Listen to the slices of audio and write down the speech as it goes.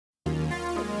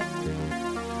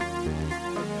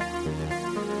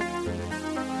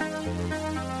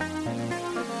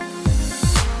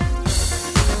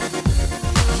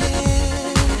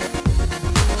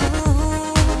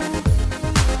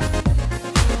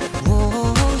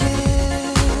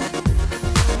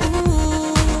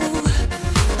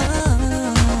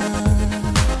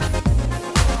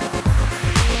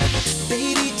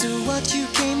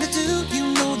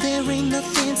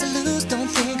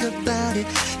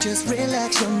just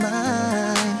relax your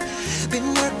mind.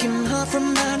 Been working hard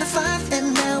from 9 to 5,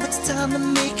 and now it's time to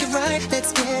make it right.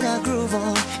 Let's get our groove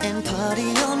on and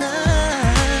party all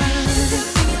night.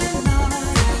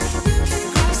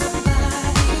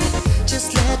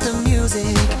 Just let the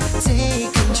music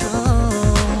take control.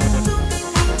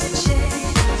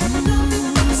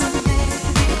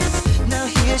 Now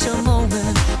here's your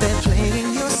moment, they're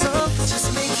playing your song.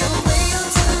 Just make your way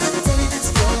onto the dance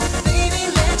floor. Baby,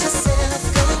 let yourself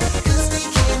go, 'cause we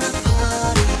came to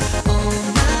party all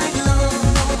night long.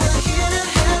 We're here to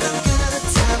have a good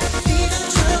time, leave your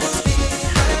troubles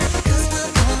behind, 'cause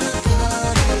we're gonna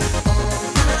party all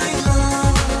night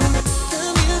long. The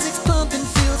music's pumping,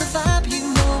 feel the vibe, you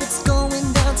know it's going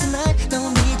down tonight. No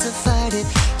need to fight it,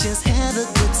 just have a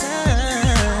good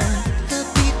time. The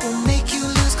beat will make you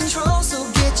lose control, so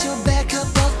get your back up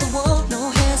off the wall. No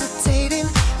hesitating,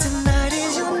 tonight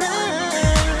is your night.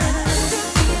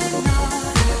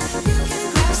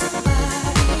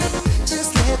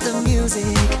 Just let the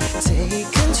music take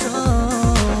control.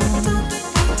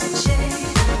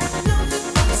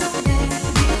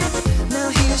 Now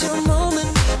here's your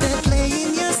moment, they're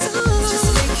playing your song. Just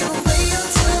make your way up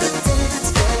to the dance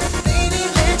floor. Baby,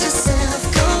 let yourself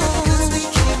go, 'cause we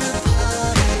came to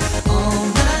party all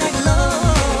night long.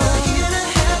 We're here to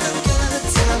have a good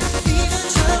time, leave your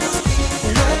troubles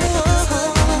behind.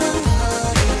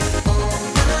 Party all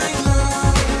night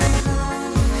long.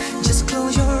 Just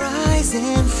close your eyes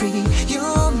and free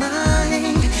your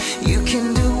mind. You can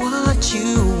do what you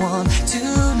want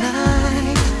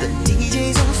tonight. The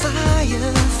DJ's on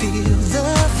fire, feel the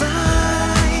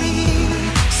vibe.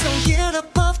 So get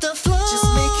up off the floor. Just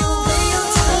make your way up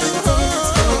to the dance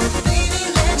floor. Baby,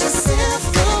 let yourself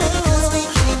go, 'cause we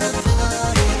came to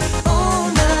party all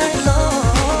night long.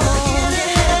 We're here to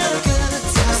have a good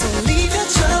time, so leave your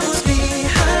troubles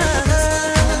behind.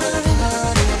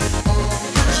 Party all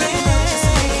night long. Just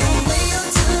make your way up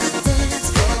to the dance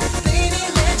floor. Baby,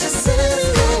 let yourself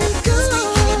go, 'cause we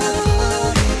came to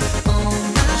party all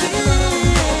night long.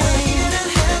 We're here to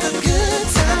have a good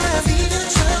time, leave your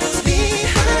troubles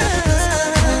behind.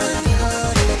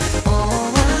 Party all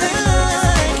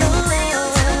night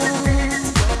long.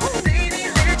 Baby,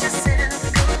 let yourself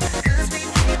go, 'cause we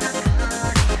came to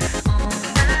party all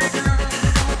night long.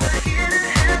 We're here to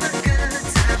have a good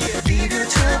time, leave your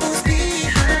troubles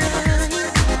behind.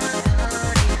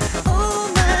 All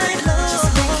night long. Just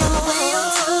make your way up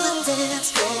to the dance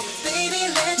floor. Baby,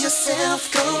 let yourself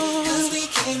go, 'cause we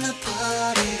came to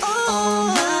party all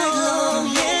night long.